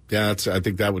 Sure. Yeah, I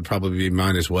think that would probably be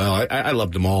mine as well. I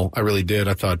loved them all. I really did.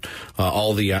 I thought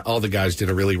all the guys did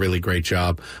a really, really great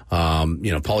job.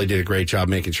 Paulie did a great job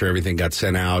making sure everything got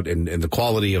sent out, and the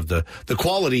quality of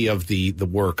the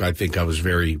work. I think I was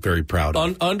very, very proud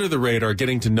of. Under the radar,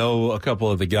 getting to know a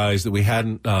couple of the guys that we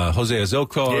hadn't. Jose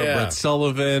Azocar, Brett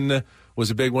Sullivan was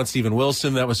a big one. Stephen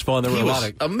Wilson, that was fun. There were a lot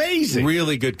of amazing,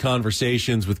 really good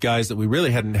conversations with guys that we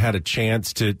really hadn't had a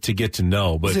chance to get to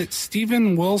know. But was it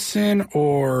Stephen Wilson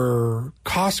or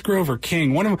Cosgrove or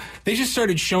King? One of them. They just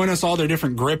started showing us all their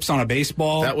different grips on a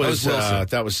baseball. That was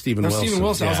Stephen Wilson. Stephen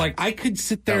Wilson. Yeah. I was like, I could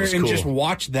sit there and just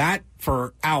watch that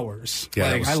for hours.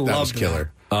 Yeah, I loved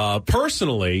killer.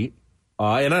 Personally.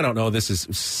 And I don't know, this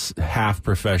is half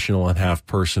professional and half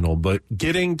personal, but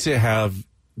getting to have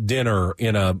dinner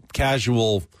in a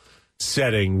casual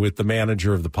setting with the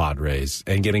manager of the Padres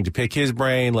and getting to pick his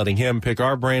brain, letting him pick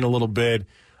our brain a little bit,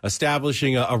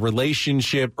 establishing a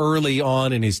relationship early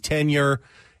on in his tenure,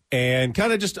 and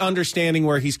kind of just understanding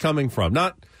where he's coming from.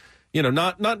 Not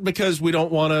Not because we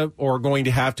don't want to or going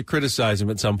to have to criticize him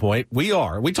at some point. We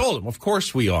are. We told him, of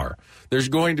course we are. There's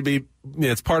going to be,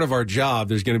 it's part of our job.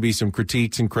 There's going to be some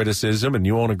critiques and criticism, and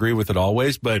you won't agree with it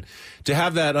always. But to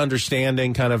have that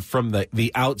understanding kind of from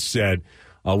the outset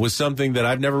was something that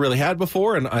I've never really had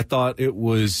before, and I thought it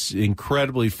was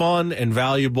incredibly fun and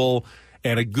valuable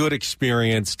and a good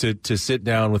experience to sit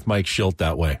down with Mike Schilt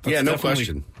that way. Yeah, no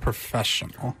question.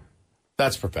 Professional.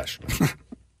 That's professional.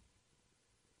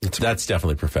 That's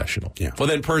definitely professional. Yeah. Well,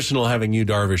 then personal, having you,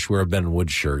 Darvish, wear a Ben Wood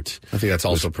shirt. I think that's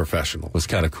also professional. Was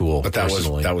kind of cool. But that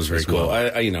was very cool.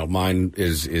 Well. Mine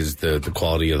is the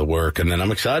quality of the work, and then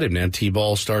I'm excited, man.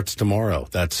 T-ball starts tomorrow.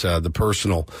 That's the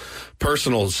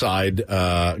personal side,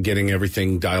 getting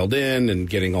everything dialed in and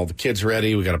getting all the kids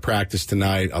ready. We got to practice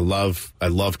tonight. I love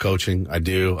coaching. I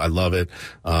do. I love it.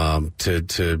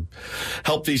 To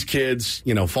help these kids,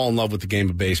 fall in love with the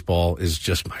game of baseball is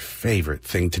just my favorite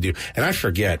thing to do. And I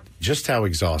forget just how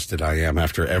exhausted I am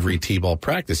after every T-ball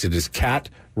practice. It is cat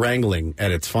wrangling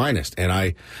at its finest. And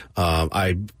I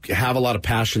have a lot of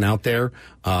passion out there.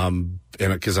 And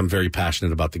because I'm very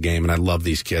passionate about the game, and I love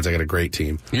these kids. I got a great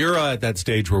team. You're at that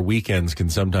stage where weekends can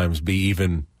sometimes be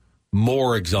even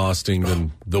more exhausting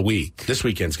than the week. This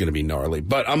weekend's going to be gnarly,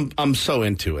 but I'm so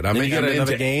into it. You got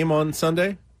another game on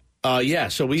Sunday? Yeah.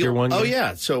 So Tier 1 game?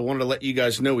 yeah. So I wanted to let you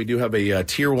guys know we do have a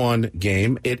Tier 1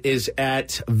 game. It is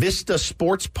at Vista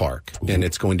Sports Park, and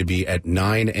it's going to be at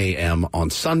 9 a.m.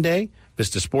 on Sunday.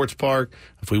 Vista Sports Park.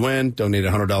 If we win, donate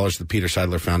 $100 to the Peter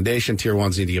Seidler Foundation. Tier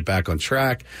 1s need to get back on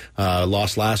track.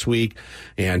 Lost last week.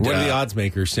 And what are the odds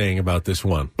makers saying about this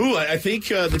one? I think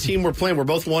the team we're playing, we're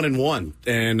both 1-1,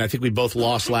 and I think we both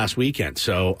lost last weekend.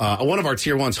 So one of our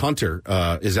Tier 1s, Hunter,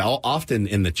 is often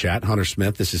in the chat. Hunter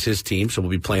Smith, this is his team, so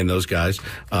we'll be playing those guys.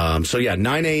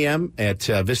 9 a.m. at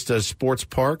Vista Sports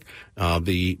Park.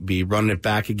 Be running it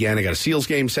back again. I got a Seals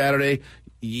game Saturday.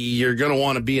 You're going to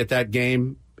want to be at that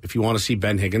game if you want to see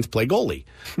Ben Higgins play goalie.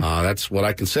 That's what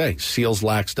I can say.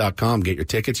 SealsLax.com. Get your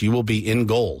tickets. You will be in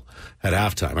goal at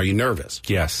halftime. Are you nervous?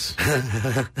 Yes.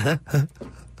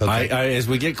 Okay. As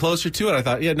we get closer to it, I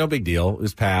thought, no big deal.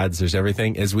 There's pads, there's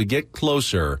everything. As we get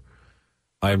closer,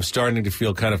 I'm starting to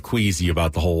feel kind of queasy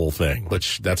about the whole thing.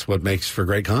 Which, that's what makes for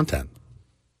great content.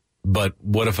 But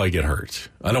what if I get hurt?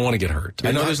 I don't want to get hurt.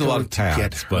 I know there's a lot of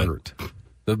pads, but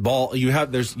the ball,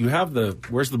 where's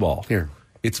the ball? Here.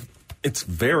 It's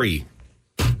very,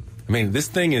 this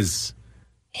thing is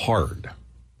hard.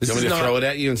 You want me to throw it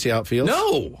at you and see how it feels?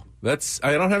 No.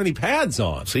 I don't have any pads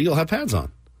on. So you'll have pads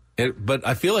on. But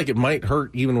I feel like it might hurt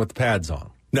even with the pads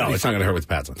on. No, it's not going to hurt with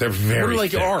pads on. They're very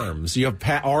like thick. Arms. You have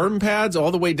arm pads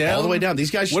all the way down? All the way down. These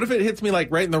guys. What if it hits me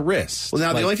right in the wrist? Well,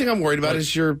 now the only thing I'm worried about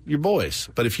is your boys.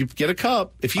 But if you get a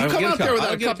cup, if you come out there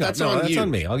without a cup, that's on you. That's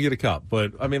on me. I'll get a cup.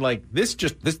 But this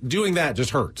doing that just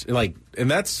hurts.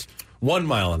 And that's 1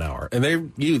 mile an hour. And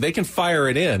they can fire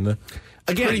it in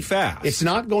pretty fast. It's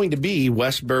not going to be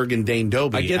Westberg and Dane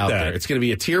Dobie out there. It's going to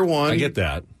be a Tier 1. I get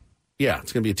that. Yeah,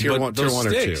 it's going to be a Tier 1 or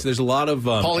 2. There's a lot of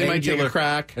Paulie might take a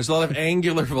crack. There's a lot of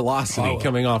angular velocity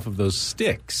coming off of those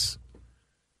sticks.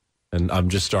 And I'm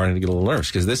just starting to get a little nervous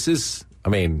because this is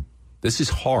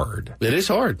hard. It is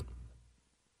hard.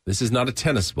 This is not a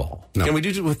tennis ball. No. Can we do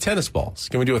it with tennis balls?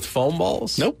 Can we do it with foam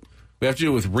balls? Nope. We have to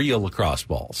do it with real lacrosse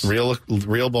balls.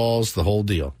 Real balls, the whole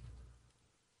deal.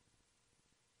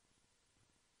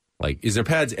 Is there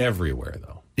pads everywhere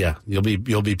though? Yeah, you'll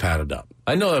be padded up.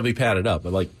 I know it'll be padded up,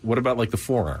 but what about the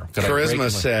forearm?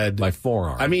 Charisma said my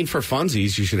forearm. For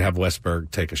funsies, you should have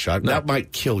Westberg take a shot. No. That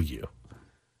might kill you.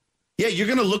 Yeah, you're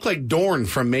going to look like Dorn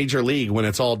from Major League when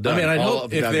it's all done. I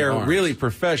hope if they're really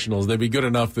professionals, they'd be good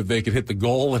enough that they could hit the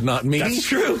goal and not me. That's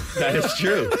true. That is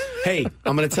true. Hey,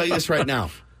 I'm going to tell you this right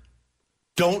now.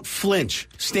 Don't flinch.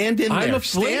 Stand in there. I'm a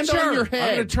Stand flincher. on your head.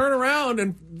 I'm going to turn around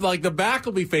and the back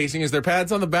will be facing. Is there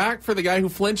pads on the back for the guy who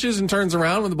flinches and turns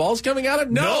around when the ball's coming at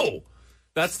him? No.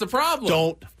 That's the problem.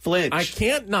 Don't flinch. I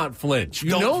can't not flinch.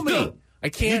 You know me. I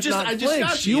can't not flinch.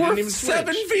 Got you are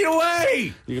 7 feet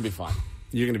away. You're going to be fine.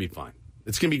 You're going to be fine.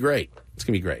 It's going to be great. It's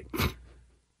going to be great.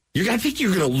 I think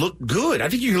you're going to look good. I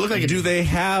think you're going to look like Do they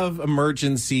have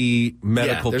emergency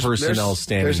medical personnel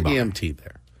standing by? There's EMT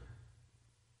there.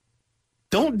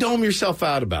 Don't dome yourself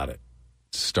out about it.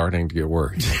 Starting to get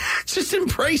worried. Just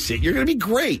embrace it. You're going to be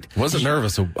great. Wasn't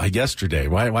nervous yesterday.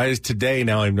 Why is today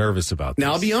now I'm nervous about this?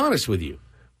 Now, I'll be honest with you.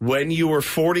 When you were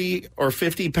 40 or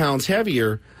 50 pounds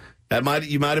heavier,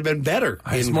 you might have been better.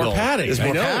 It's more padding. It's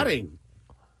more padding.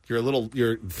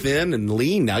 You're thin and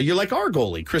lean now. You're like our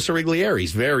goalie, Chris Origlieri.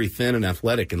 He's very thin and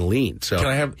athletic and lean. So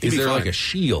is there a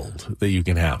shield that you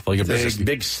can have? There's a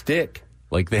big stick.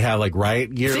 Like they have like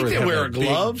riot gear. You think where they wear have a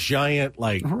glove? Giant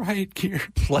like riot gear,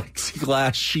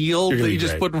 plexiglass shield that you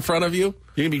just put in front of you.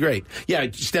 You're gonna be great. Yeah,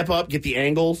 step up, get the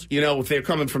angles. You know, if they're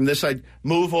coming from this side,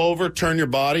 move over, turn your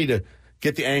body to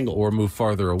get the angle, or move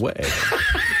farther away.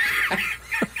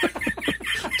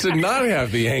 To not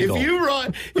have the angle.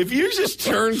 If you just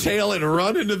turn tail and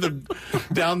run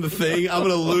down the thing, I'm going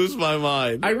to lose my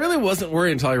mind. I really wasn't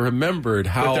worried until I remembered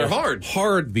how they're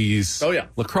hard these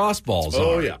lacrosse balls are.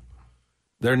 Oh yeah,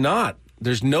 they're not.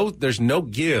 There's no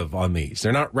give on these.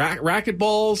 They're not racket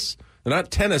balls. They're not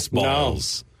tennis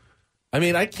balls. No. I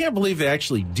mean, I can't believe they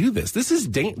actually do this.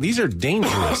 These are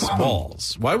dangerous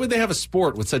balls. Why would they have a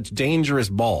sport with such dangerous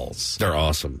balls? They're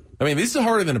awesome. I mean, this is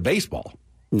harder than a baseball.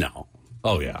 No.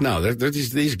 Oh, yeah. No,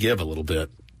 these give a little bit.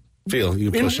 Feel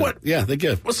you push it. Yeah, they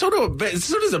give. Well, so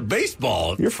does a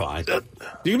baseball. You're fine. You're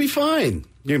going to be fine.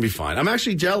 You're going to be fine. I'm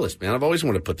actually jealous, man. I've always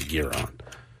wanted to put the gear on.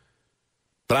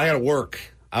 But I got to work.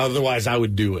 Otherwise, I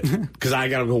would do it. Because I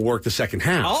got to go work the second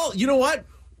half. You know what?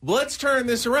 Let's turn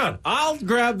this around. I'll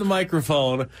grab the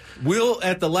microphone. We'll,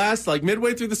 at the last, like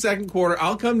midway through the second quarter,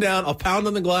 I'll come down, I'll pound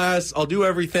on the glass, I'll do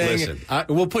everything. Listen,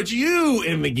 we'll put you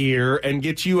in the gear and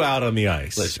get you out on the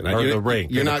ice. Listen, or the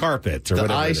rink, or the carpet, or the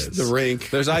whatever ice, it is. the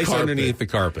rink. There's ice underneath the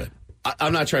carpet.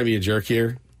 I'm not trying to be a jerk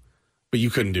here, but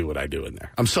you couldn't do what I do in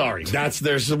there. I'm sorry.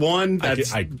 There's one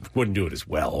that's... I wouldn't do it as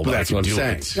well, but that's what I'm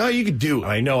saying. It. No, you could do it.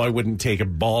 I know I wouldn't take a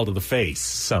ball to the face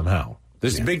somehow.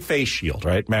 There's a big face shield,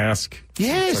 right? Mask.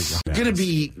 Yes. You're going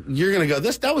to go,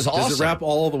 that was awesome. Does it wrap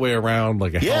all the way around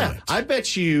like a helmet? I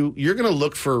bet you're going to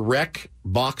look for rec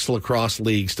box lacrosse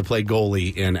leagues to play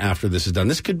goalie in after this is done.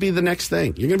 This could be the next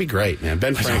thing. You're going to be great, man.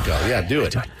 Ben Franco. Yeah, do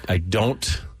it. I don't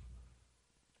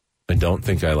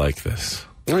think I like this.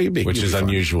 No, which is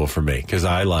unusual for me because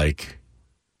I like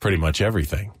pretty much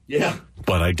everything. Yeah.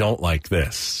 But I don't like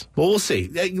this. Well, we'll see.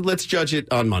 Let's judge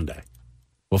it on Monday.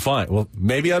 Well, fine. Well,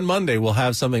 maybe on Monday we'll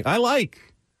have something. I like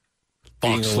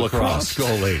being a lacrosse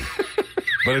goalie.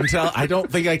 But I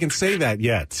don't think I can say that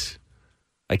yet.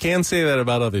 I can say that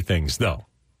about other things, though.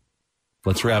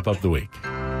 Let's wrap up the week.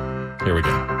 Here we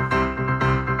go.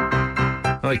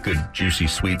 I like good, juicy,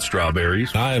 sweet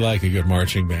strawberries. I like a good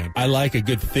marching band. I like a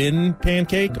good thin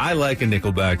pancake. I like a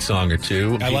Nickelback song or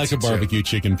two. I like a barbecue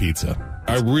chicken pizza.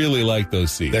 I really like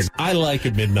those seeds. I like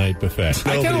a midnight buffet.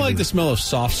 I kind of like the smell of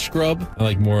soft scrub. I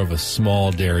like more of a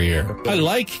small derriere. I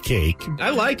like cake. I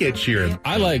like Ed Sheeran.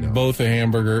 I like both a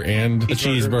hamburger and a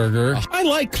cheeseburger. I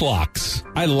like clocks.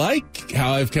 I like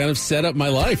how I've kind of set up my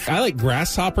life. I like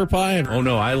grasshopper pie. Oh,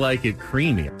 no, I like it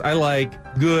creamy. I like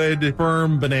good,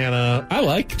 firm banana. I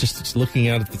like just looking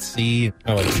out at the sea.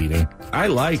 I like eating. I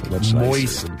like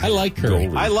moist. I like curry.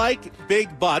 I like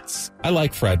big butts. I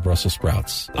like fried Brussels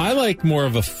sprouts. I like more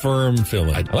of a firm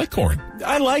filling. I like corn.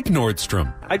 I like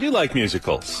Nordstrom. I do like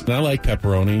musicals. I like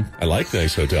pepperoni. I like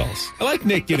nice hotels. I like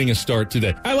Nick getting a start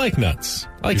today. I like nuts.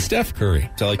 I like Steph Curry.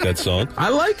 I like that song. I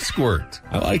like Squirt.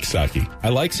 I like Saki. I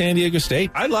like San Diego State.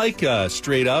 I like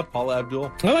Straight Up, Paul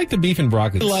Abdul. I like the beef and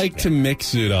broccoli. I like to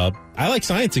mix it up. I like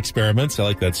Science Experiments. I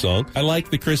like that song. I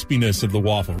like the crispiness of the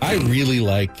waffle. I really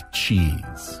like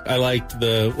cheese. I liked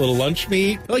the little lunch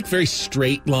meat. I like very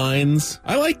straight lines.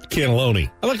 I like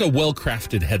cannelloni. I like a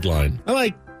well-crafted headline. I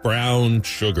like brown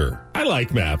sugar. I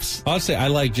like maps. I'll say I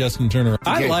like Justin Turner.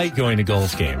 I like going to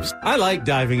golf games. I like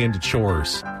diving into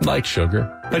chores. I like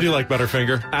sugar. I do like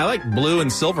Butterfinger. I like blue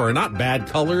and silver are not bad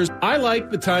colors. I like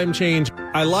the time change.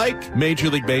 I like Major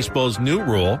League Baseball's new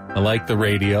rule. I like the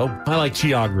radio. I like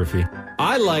geography.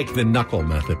 I like the knuckle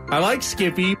method. I like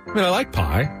Skippy. And I like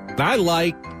pie. I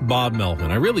like Bob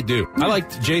Melvin. I really do. I like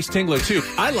Jace Tingler, too.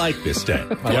 I like this day.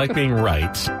 I like being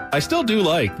right. I still do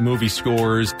like movie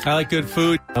scores. I like good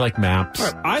food. I like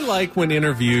maps. I like when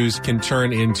interviews can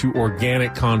turn into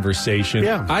organic conversation.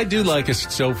 Yeah. I do like a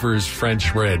Stouffer's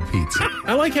French bread pizza.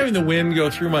 I like having the wind go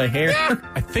through my hair.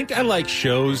 I think I like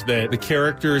shows that the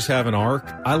characters have an arc.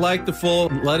 I like the full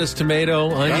lettuce,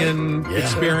 tomato, onion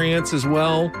experience as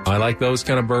well. I like those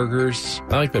kind of burgers.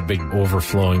 I like that big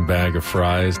overflowing bag of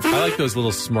fries. I like those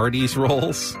little Smarties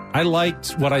rolls. I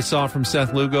liked what I saw from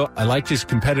Seth Lugo. I liked his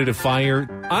competitive fire.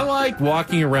 I like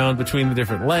walking around between the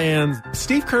different lands.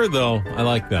 Steve Kerr, though, I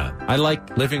like that. I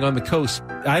like living on the coast.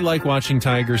 I like watching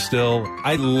Tigers still.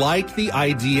 I like the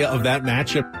idea of that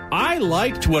matchup. I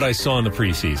liked what I saw in the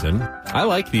preseason. I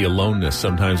like the aloneness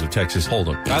sometimes of Texas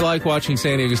Hold'em. I like watching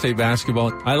San Diego State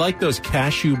basketball. I like those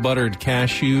cashew-buttered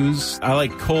cashews. I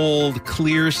like cold,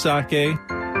 clear sake.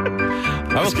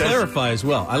 I will clarify as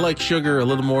well. I like sugar a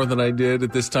little more than I did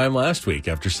at this time last week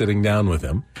after sitting down with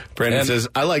him. Brandon says,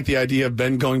 I like the idea of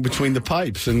Ben going between the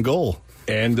pipes and goal.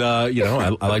 And, I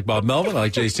like Bob Melvin. I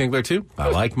like Jay Stingler, too. I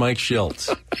like Mike Schultz.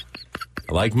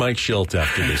 I like Mike Schilt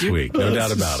after this week. No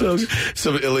doubt about it.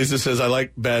 So Elisa says, I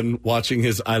like Ben watching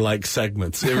his I like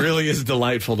segments. It really is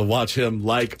delightful to watch him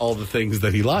like all the things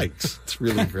that he likes. It's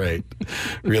really great.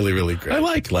 Really, really great. I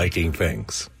like liking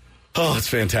things. Oh, it's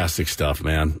fantastic stuff,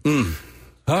 man.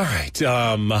 All right.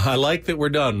 I like that we're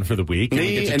done for the week. And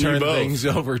we get to turn things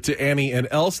over to Annie and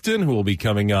Elston, who will be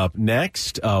coming up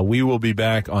next. We will be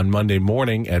back on Monday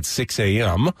morning at 6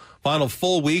 a.m. Final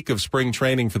full week of spring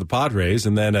training for the Padres,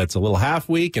 and then it's a little half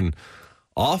week, and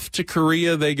off to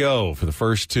Korea they go for the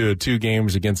first two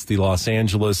games against the Los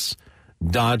Angeles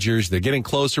Dodgers. They're getting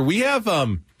closer. We have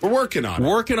we're working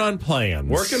on plans.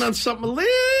 Working on something a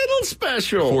little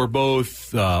special for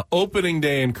both opening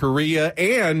day in Korea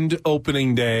and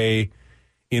opening day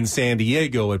in San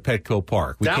Diego at Petco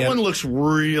Park. That one looks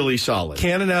really solid.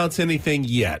 Can't announce anything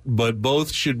yet, but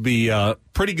both should be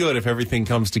pretty good if everything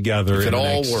comes together if it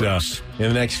all works in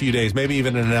the next few days. Maybe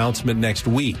even an announcement next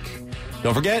week.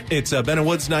 Don't forget, it's Ben and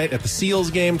Woods night at the Seals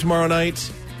game tomorrow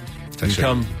night.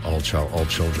 Come, all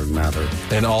children matter,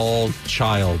 and all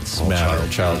childs matter.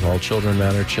 All children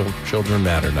matter. Children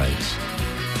matter nights.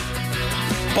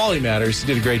 Paulie Matters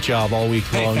did a great job all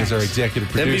week long as our executive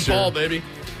producer. Paul, baby.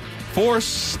 For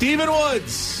Stephen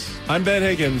Woods, I'm Ben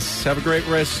Higgins. Have a great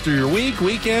rest of your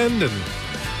weekend, and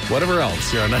whatever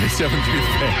else here on 97.3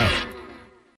 Fan.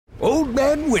 Old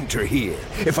Man Winter here.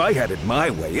 If I had it my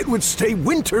way, it would stay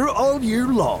winter all year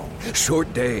long.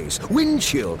 Short days, wind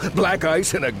chill, black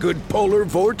ice, and a good polar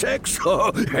vortex.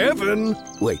 Oh, heaven.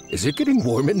 Wait, is it getting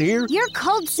warm in here? Your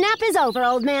cold snap is over,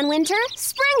 Old Man Winter.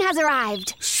 Spring has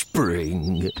arrived.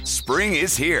 Spring. Spring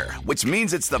is here, which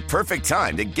means it's the perfect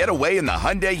time to get away in the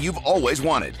Hyundai you've always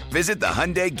wanted. Visit the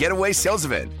Hyundai Getaway Sales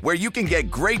Event, where you can get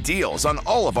great deals on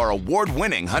all of our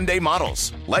award-winning Hyundai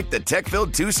models, like the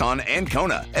tech-filled Tucson and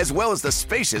Kona, as well as the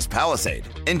spacious Palisade.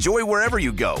 Enjoy wherever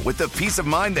you go with the peace of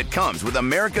mind that comes with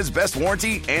America's best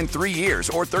warranty and 3 years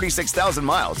or 36,000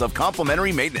 miles of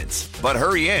complimentary maintenance. But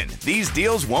hurry in, these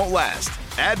deals won't last.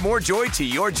 Add more joy to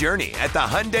your journey at the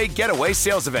Hyundai Getaway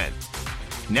Sales Event.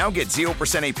 Now get 0%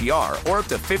 APR or up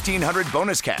to $1,500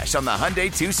 bonus cash on the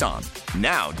Hyundai Tucson.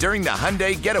 Now, during the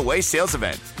Hyundai Getaway Sales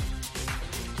Event.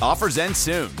 Offers end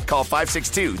soon. Call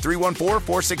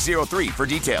 562-314-4603 for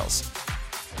details.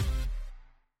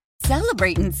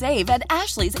 Celebrate and save at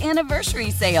Ashley's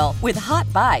Anniversary Sale. With Hot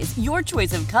Buys, your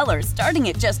choice of colors starting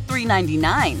at just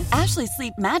 $3.99. Ashley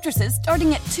Sleep mattresses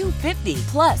starting at $2.50.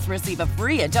 Plus, receive a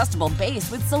free adjustable base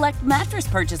with select mattress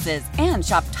purchases. And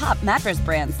shop top mattress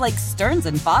brands like Stearns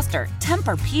 & Foster,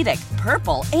 Tempur-Pedic,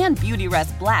 Purple, and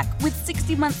Beautyrest Black with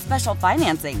 60-month special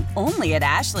financing. Only at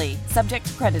Ashley. Subject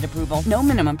to credit approval. No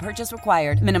minimum purchase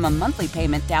required. Minimum monthly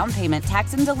payment, down payment,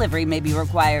 tax, and delivery may be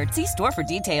required. See store for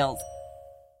details.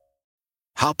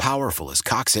 How powerful is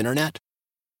Cox Internet?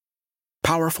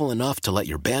 Powerful enough to let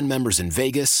your band members in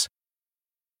Vegas,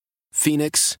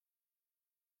 Phoenix,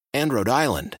 and Rhode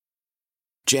Island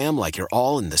jam like you're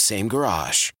all in the same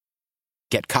garage.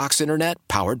 Get Cox Internet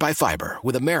powered by fiber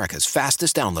with America's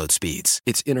fastest download speeds.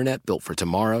 It's internet built for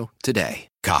tomorrow, today.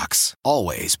 Cox,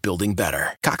 always building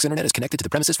better. Cox Internet is connected to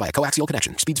the premises via coaxial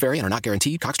connection. Speeds vary and are not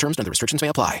guaranteed. Cox terms and other restrictions may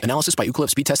apply. Analysis by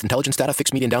Ookla Speed Test Intelligence Data.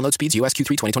 Fixed median download speeds. US Q3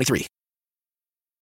 2023.